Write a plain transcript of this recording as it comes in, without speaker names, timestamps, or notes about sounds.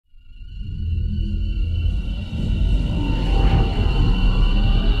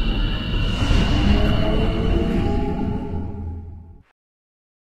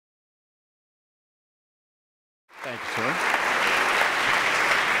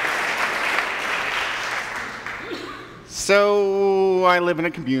So I live in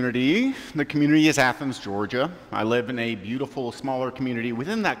a community. The community is Athens, Georgia. I live in a beautiful, smaller community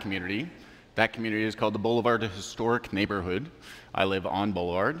within that community. That community is called the Boulevard Historic Neighborhood. I live on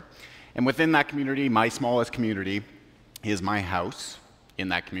Boulevard. And within that community, my smallest community, is my house. In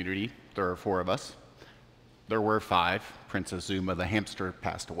that community, there are 4 of us. There were 5. Princess Zuma, the hamster,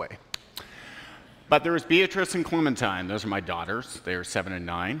 passed away. But there is Beatrice and Clementine. Those are my daughters. They are 7 and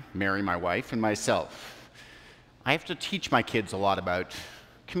 9. Mary, my wife, and myself. I have to teach my kids a lot about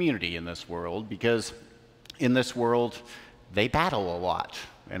community in this world because in this world, they battle a lot.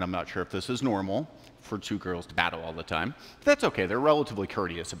 And I'm not sure if this is normal for 2 girls to battle all the time. But that's okay. They're relatively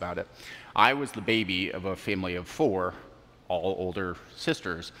courteous about it. I was the baby of a family of 4, all older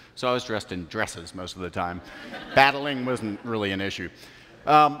sisters, so I was dressed in dresses most of the time. Battling wasn't really an issue.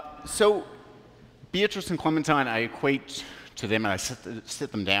 So Beatrice and Clementine, I equate to them, and I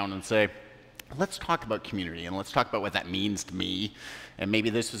sit them down and say, let's talk about community, and let's talk about what that means to me, and maybe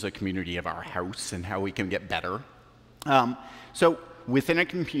this is a community of our house and how we can get better. So within a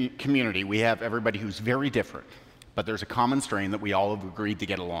community, we have everybody who's very different, but there's a common strain that we all have agreed to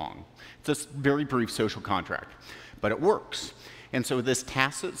get along. It's a very brief social contract, but it works. And so this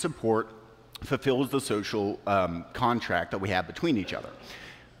tacit support fulfills the social contract that we have between each other.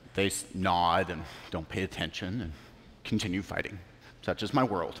 They nod and don't pay attention and continue fighting. Such is my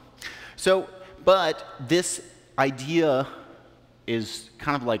world. So, but this idea is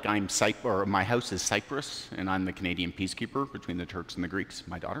kind of like my house is Cyprus, and I'm the Canadian peacekeeper between the Turks and the Greeks,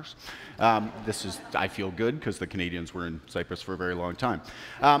 my daughters. I feel good because the Canadians were in Cyprus for a very long time.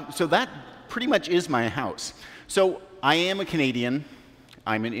 So that pretty much is my house. So I am a Canadian.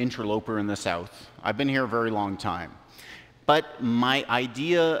 I'm an interloper in the South. I've been here a very long time. But my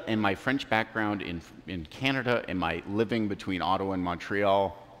idea and my French background in Canada and my living between Ottawa and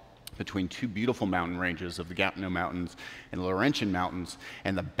Montreal, between 2 beautiful mountain ranges of the Gatineau Mountains and the Laurentian Mountains,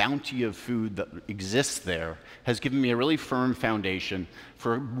 and the bounty of food that exists there has given me a really firm foundation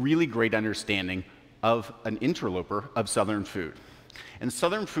for a really great understanding of an interloper of Southern food. And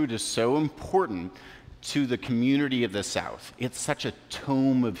Southern food is so important to the community of the South. It's such a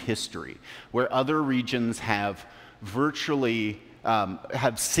tome of history, where other regions have virtually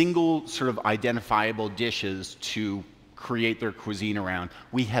have single sort of identifiable dishes to create their cuisine around.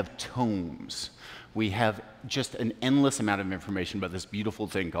 We have tomes. We have just an endless amount of information about this beautiful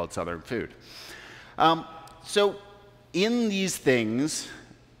thing called Southern food. So in these things,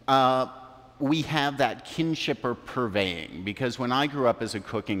 we have that kinship or purveying, because when I grew up as a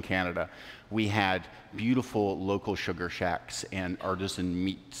cook in Canada, we had beautiful local sugar shacks and artisan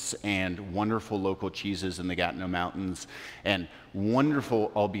meats and wonderful local cheeses in the Gatineau Mountains and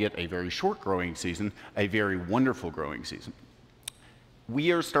wonderful, albeit a very short growing season, a very wonderful growing season.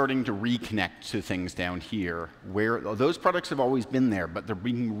 We are starting to reconnect to things down here where those products have always been there, but they're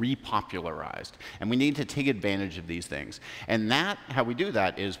being repopularized. And we need to take advantage of these things. And how we do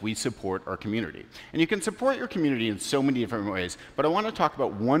that is we support our community. And you can support your community in so many different ways, but I want to talk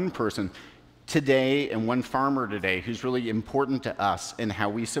about one person today and one farmer today who's really important to us and how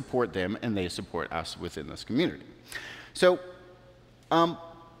we support them and they support us within this community. So I'm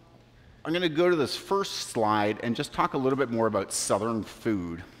going to go to this first slide and just talk a little bit more about Southern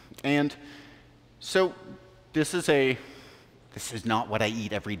food. And so this is not what I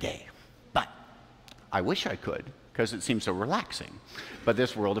eat every day, but I wish I could because it seems so relaxing. But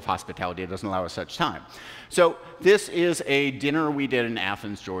this world of hospitality doesn't allow us such time. So this is a dinner we did in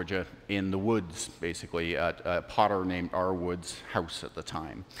Athens, Georgia, in the woods, basically, at a potter named R. Wood's house at the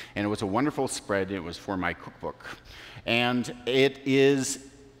time. And it was a wonderful spread, and it was for my cookbook. And it is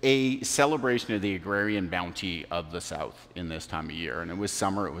a celebration of the agrarian bounty of the South in this time of year. And it was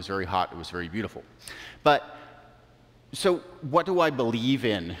summer, it was very hot, it was very beautiful. But so what do I believe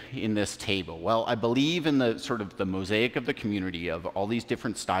in this table? Well, I believe in the sort of the mosaic of the community of all these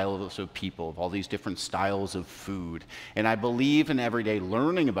different styles of people, of all these different styles of food. And I believe in everyday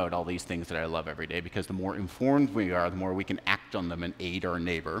learning about all these things that I love every day, because the more informed we are, the more we can act on them and aid our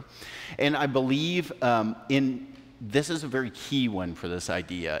neighbor. And I believe this is a very key one for this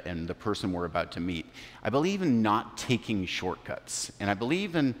idea and the person we're about to meet. I believe in not taking shortcuts. And I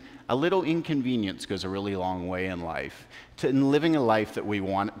believe in a little inconvenience goes a really long way in life, in living a life that we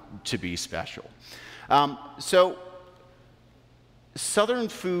want to be special. So Southern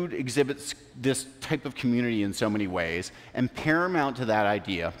food exhibits this type of community in so many ways, and paramount to that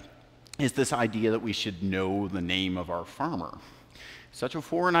idea is this idea that we should know the name of our farmer. Such a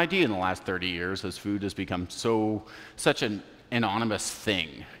foreign idea in the last 30 years as food has become such an anonymous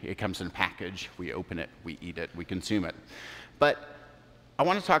thing. It comes in a package, we open it, we eat it, we consume it. But I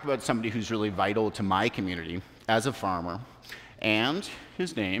want to talk about somebody who's really vital to my community, as a farmer, and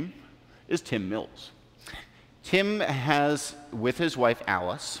his name is Tim Mills. Tim has, with his wife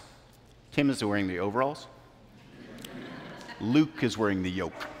Alice, Tim is wearing the overalls. Luke is wearing the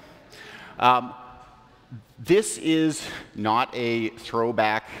yoke. This is not a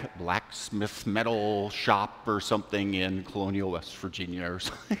throwback blacksmith metal shop or something in colonial West Virginia or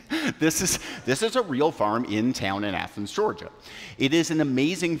something. This is a real farm in town in Athens, Georgia. It is an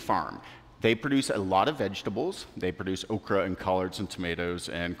amazing farm. They produce a lot of vegetables. They produce okra and collards and tomatoes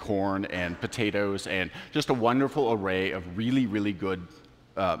and corn and potatoes and just a wonderful array of really, really good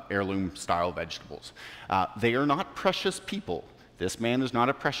heirloom-style vegetables. They are not precious people. This man is not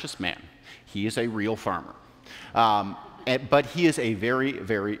a precious man. He is a real farmer. But he is a very,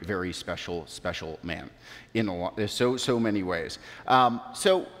 very, very special man in so many ways.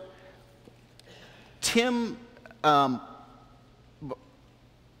 So Tim's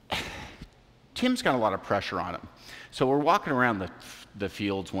got a lot of pressure on him. So we're walking around the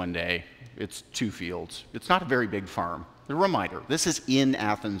fields one day. It's 2 fields. It's not a very big farm. A reminder, this is in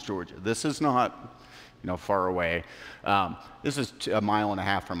Athens, Georgia. This is not, far away. This is a mile and a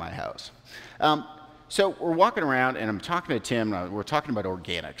half from my house. So we're walking around, and I'm talking to Tim, and we're talking about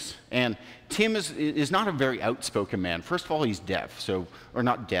organics. And Tim is not a very outspoken man. First of all, he's deaf, or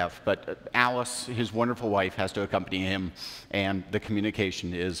not deaf, but Alice, his wonderful wife, has to accompany him, and the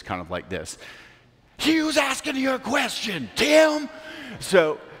communication is kind of like this. Hugh's asking you a question, Tim!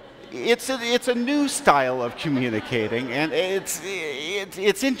 So it's a new style of communicating, and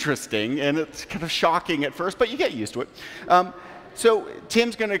it's interesting, and it's kind of shocking at first, but you get used to it. So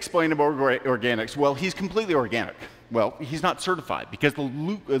Tim's going to explain about organics. Well, he's completely organic. Well, he's not certified because the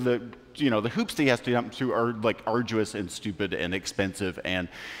hoops that he has to jump through are like arduous and stupid and expensive. And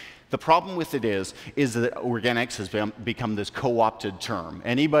the problem with it is that organics has become this co-opted term.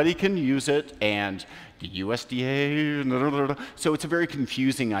 Anybody can use it, and the USDA, so it's a very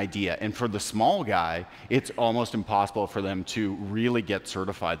confusing idea. And for the small guy, it's almost impossible for them to really get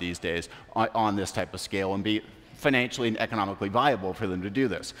certified these days on this type of scale and be financially and economically viable for them to do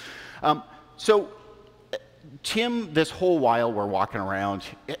this. So Tim, this whole while we're walking around,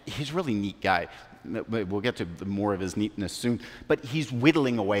 he's a really neat guy. We'll get to more of his neatness soon, but he's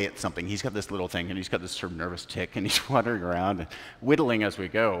whittling away at something. He's got this little thing, and he's got this sort of nervous tick, and he's wandering around and whittling as we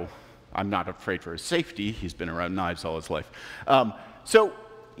go. I'm not afraid for his safety. He's been around knives all his life. So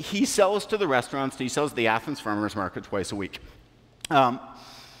he sells to the restaurants. He sells to the Athens Farmers Market twice a week.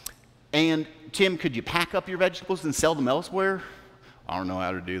 And Tim, could you pack up your vegetables and sell them elsewhere? I don't know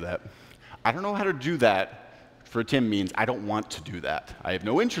how to do that. I don't know how to do that for Tim means I don't want to do that. I have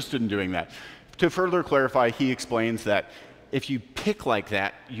no interest in doing that. To further clarify, he explains that if you pick like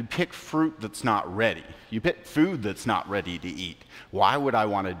that, you pick fruit that's not ready. You pick food that's not ready to eat. Why would I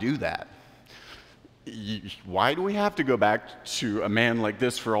want to do that? Why do we have to go back to a man like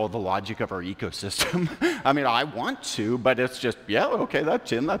this for all the logic of our ecosystem? I mean, I want to, but it's just, yeah, okay, that's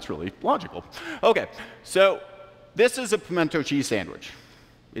Tim, that's really logical. Okay, so this is a pimento cheese sandwich.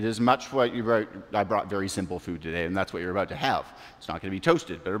 It is much what you wrote. I brought very simple food today, and that's what you're about to have. It's not going to be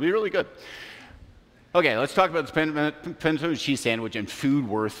toasted, but it'll be really good. Okay, let's talk about the pimento cheese sandwich and food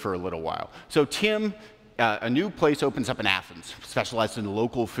worth for a little while. So Tim, a new place opens up in Athens, specialized in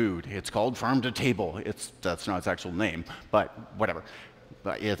local food. It's called Farm to Table. That's not its actual name, but whatever.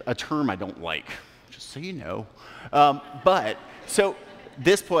 But it's a term I don't like, just so you know. So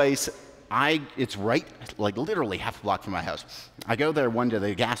this place, it's right, like literally half a block from my house. I go there one day,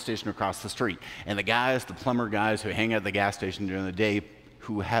 the gas station across the street, and the plumber guys who hang out at the gas station during the day,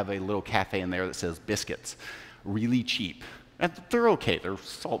 who have a little cafe in there that says biscuits, really cheap. And they're okay, they're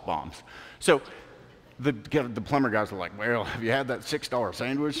salt bombs. So the plumber guys are like, well, have you had that $6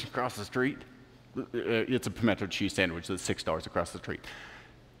 sandwich across the street? It's a pimento cheese sandwich that's $6 across the street.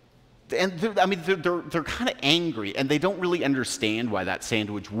 And they're kind of angry, and they don't really understand why that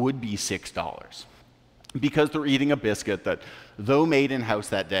sandwich would be $6. Because they're eating a biscuit that, though made in-house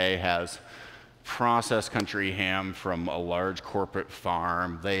that day, has processed country ham from a large corporate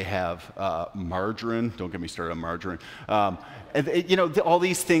farm. They have margarine. Don't get me started on margarine. All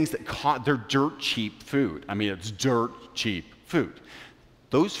these things they're dirt cheap food. I mean, it's dirt cheap food.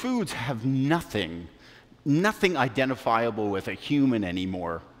 Those foods have nothing identifiable with a human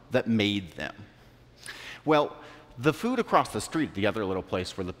anymore that made them. Well, the food across the street, the other little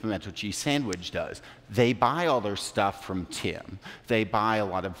place where the pimento cheese sandwich does, they buy all their stuff from Tim. They buy a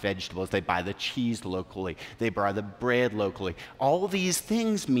lot of vegetables. They buy the cheese locally. They buy the bread locally. All these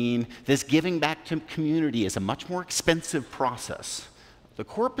things mean this giving back to community is a much more expensive process The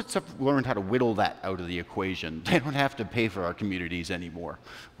corporates have learned how to whittle that out of the equation. They don't have to pay for our communities anymore.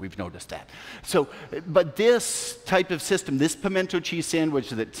 We've noticed that. So, but this type of system, this pimento cheese sandwich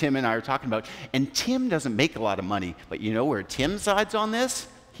that Tim and I are talking about, and Tim doesn't make a lot of money, but you know where Tim sides on this?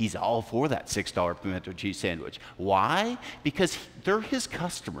 He's all for that $6 pimento cheese sandwich. Why? Because they're his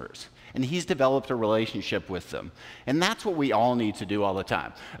customers, and he's developed a relationship with them. And that's what we all need to do all the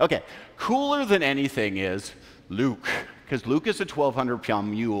time. Okay, cooler than anything is Luke, because Luke is a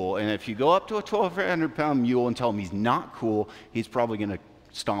 1,200-pound mule, and if you go up to a 1,200-pound mule and tell him he's not cool, he's probably going to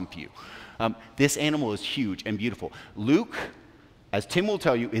stomp you. This animal is huge and beautiful. Luke, as Tim will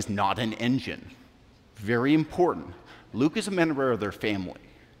tell you, is not an engine. Very important. Luke is a member of their family.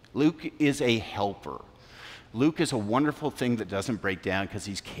 Luke is a helper. Luke is a wonderful thing that doesn't break down because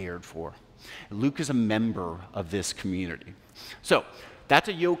he's cared for. Luke is a member of this community. So that's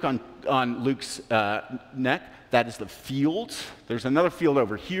a yoke on Luke's neck. That is the field. There's another field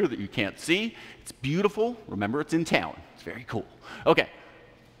over here that you can't see. It's beautiful. Remember, it's in town. It's very cool. Okay.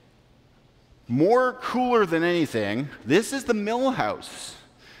 More cooler than anything, this is the mill house.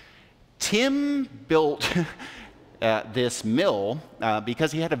 Tim built this mill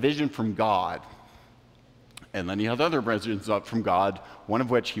because he had a vision from God. And then he had other visions up from God, one of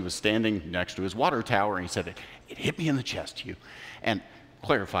which he was standing next to his water tower, and he said, it hit me in the chest, Hugh. And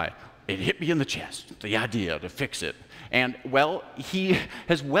clarify, it hit me in the chest, the idea to fix it. And, well, he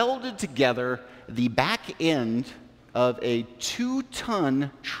has welded together the back end of a 2-ton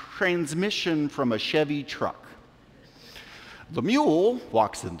transmission from a Chevy truck. The mule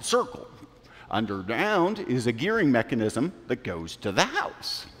walks in the circle. Underground is a gearing mechanism that goes to the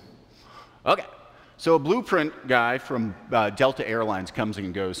house. Okay, so a blueprint guy from Delta Airlines comes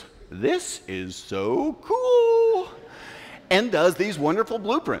and goes, this is so cool, and does these wonderful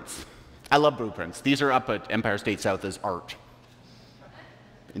blueprints. I love blueprints. These are up at Empire State South as art.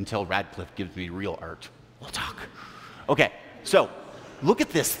 Until Radcliffe gives me real art. We'll talk. Okay, so look at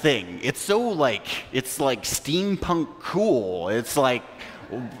this thing. It's so it's like steampunk cool. It's like,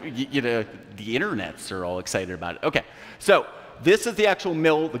 you know, the internets are all excited about it. Okay, so this is the actual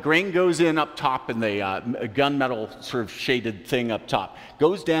mill. The grain goes in up top in the gunmetal sort of shaded thing up top.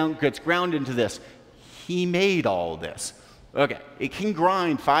 Goes down, gets ground into this. He made all this. Okay, it can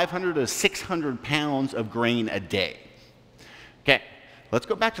grind 500 to 600 pounds of grain a day. Okay, let's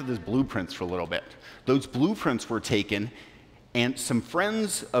go back to those blueprints for a little bit. Those blueprints were taken, and some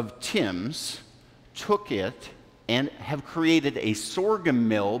friends of Tim's took it and have created a sorghum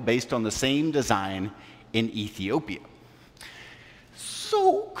mill based on the same design in Ethiopia.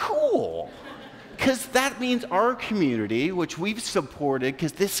 So cool, because that means our community, which we've supported,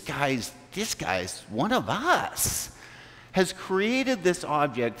 because this guy's one of us, has created this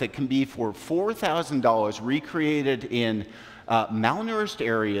object that can be for $4,000 recreated in malnourished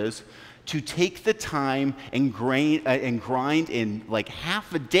areas to take the time and grind in like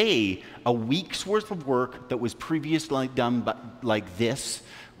half a day a week's worth of work that was previously done like this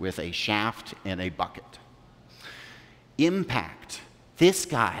with a shaft and a bucket. Impact. This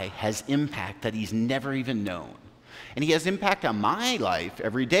guy has impact that he's never even known. And he has impact on my life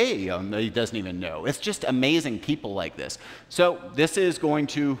every day that he doesn't even know. It's just amazing people like this. So this is going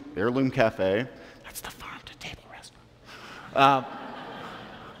to Heirloom Cafe. That's the farm-to-table restaurant.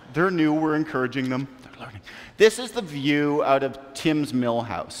 They're new. We're encouraging them. They're learning. This is the view out of Tim's mill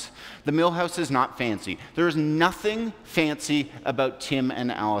house. The mill house is not fancy. There is nothing fancy about Tim and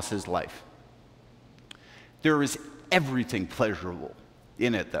Alice's life. There is everything pleasurable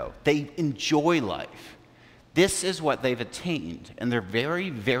in it, though. They enjoy life. This is what they've attained, and they're very,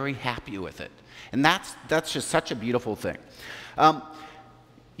 very happy with it. And that's just such a beautiful thing.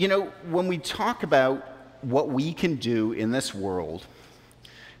 You know, when we talk about what we can do in this world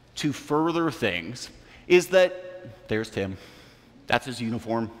to further things, is that there's Tim. That's his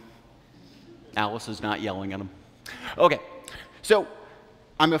uniform. Alice is not yelling at him. Okay, so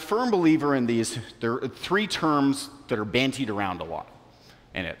I'm a firm believer in these. There are 3 terms that are bandied around a lot.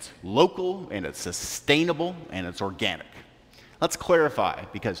 And it's local, and it's sustainable, and it's organic. Let's clarify,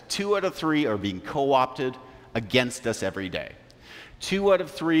 because 2 out of 3 are being co-opted against us every day. 2 out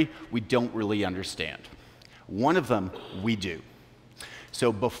of 3 we don't really understand. 1 of them we do.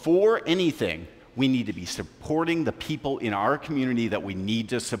 So before anything, we need to be supporting the people in our community that we need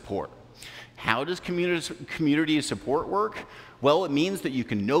to support. How does community support work? Well, it means that you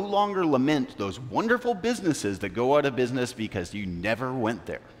can no longer lament those wonderful businesses that go out of business because you never went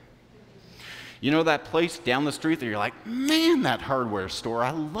there. You know that place down the street that you're like, man, that hardware store, I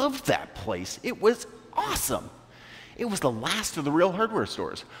loved that place. It was awesome. It was the last of the real hardware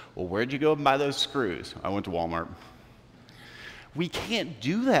stores. Well, where'd you go and buy those screws? I went to Walmart. We can't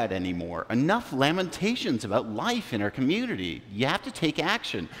do that anymore. Enough lamentations about life in our community. You have to take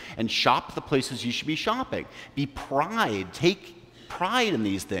action and shop the places you should be shopping. Take pride in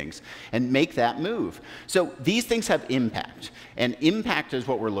these things and make that move. So these things have impact, and impact is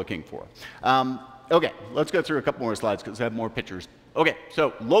what we're looking for. Okay, let's go through a couple more slides because I have more pictures. Okay,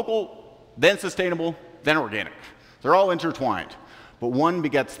 so local, then sustainable, then organic. They're all intertwined, but one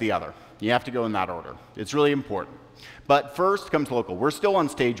begets the other. You have to go in that order. It's really important. But first comes local. We're still on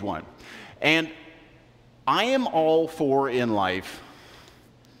stage one. And I am all for, in life,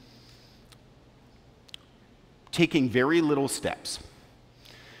 taking very little steps.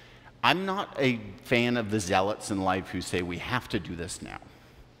 I'm not a fan of the zealots in life who say we have to do this now.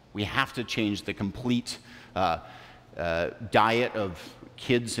 We have to change the complete diet of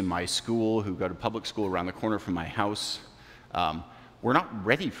kids in my school who go to public school around the corner from my house. We're not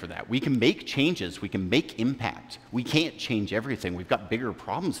ready for that. We can make changes. We can make impact. We can't change everything. We've got bigger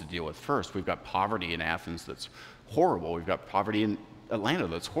problems to deal with first. We've got poverty in Athens that's horrible. We've got poverty in Atlanta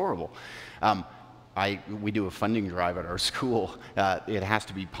that's horrible. We do a funding drive at our school. It has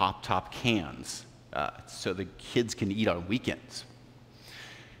to be pop-top cans so the kids can eat on weekends,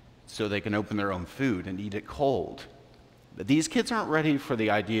 so they can open their own food and eat it cold. These kids aren't ready for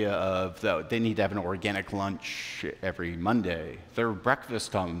the idea of they need to have an organic lunch every Monday. Their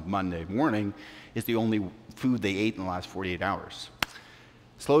breakfast on Monday morning is the only food they ate in the last 48 hours.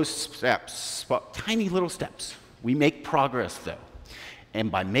 Slow steps, tiny little steps. We make progress, though.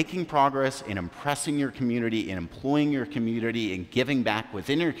 And by making progress and impressing your community and employing your community and giving back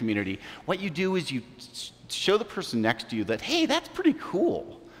within your community, what you do is you show the person next to you that, hey, that's pretty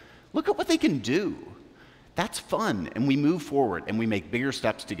cool. Look at what they can do. That's fun, and we move forward, and we make bigger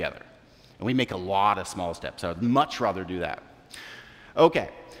steps together. And we make a lot of small steps. I would much rather do that. Okay,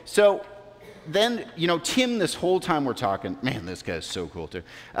 so then, Tim, this whole time we're talking, man, this guy's so cool, too.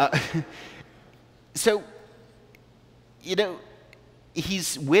 So,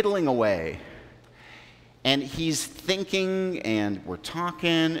 he's whittling away, and he's thinking, and we're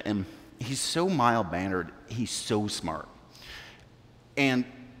talking, and he's so mild-mannered. He's so smart. And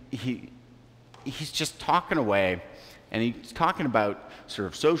he's just talking away, and he's talking about sort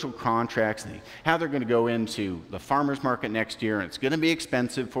of social contracts and how they're going to go into the farmer's market next year, and it's going to be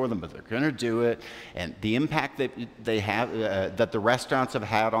expensive for them, but they're going to do it, and the impact that they have, that the restaurants have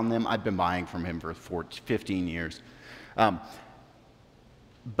had on them. I've been buying from him for 15 years.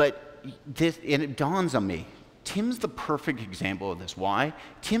 But it dawns on me, Tim's the perfect example of this. Why?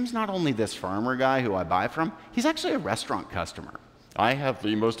 Tim's not only this farmer guy who I buy from, he's actually a restaurant customer. I have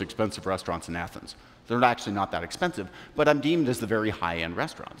the most expensive restaurants in Athens. They're actually not that expensive, but I'm deemed as the very high-end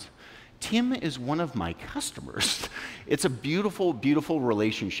restaurants. Tim is one of my customers. It's a beautiful, beautiful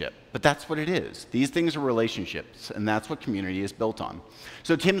relationship, but that's what it is. These things are relationships, and that's what community is built on.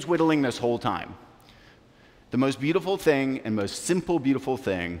 So Tim's whittling this whole time. The most beautiful thing and most simple, beautiful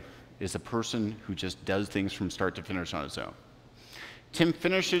thing is a person who just does things from start to finish on his own. Tim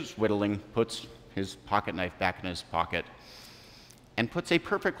finishes whittling, puts his pocket knife back in his pocket, and puts a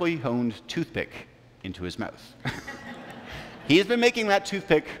perfectly honed toothpick into his mouth. He has been making that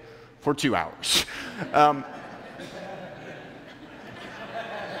toothpick for 2 hours.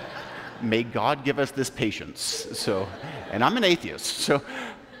 May God give us this patience. And I'm an atheist, so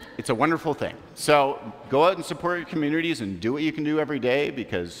it's a wonderful thing. So go out and support your communities and do what you can do every day,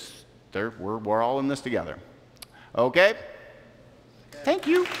 because we're all in this together. Okay? Thank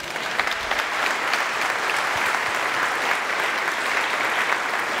you.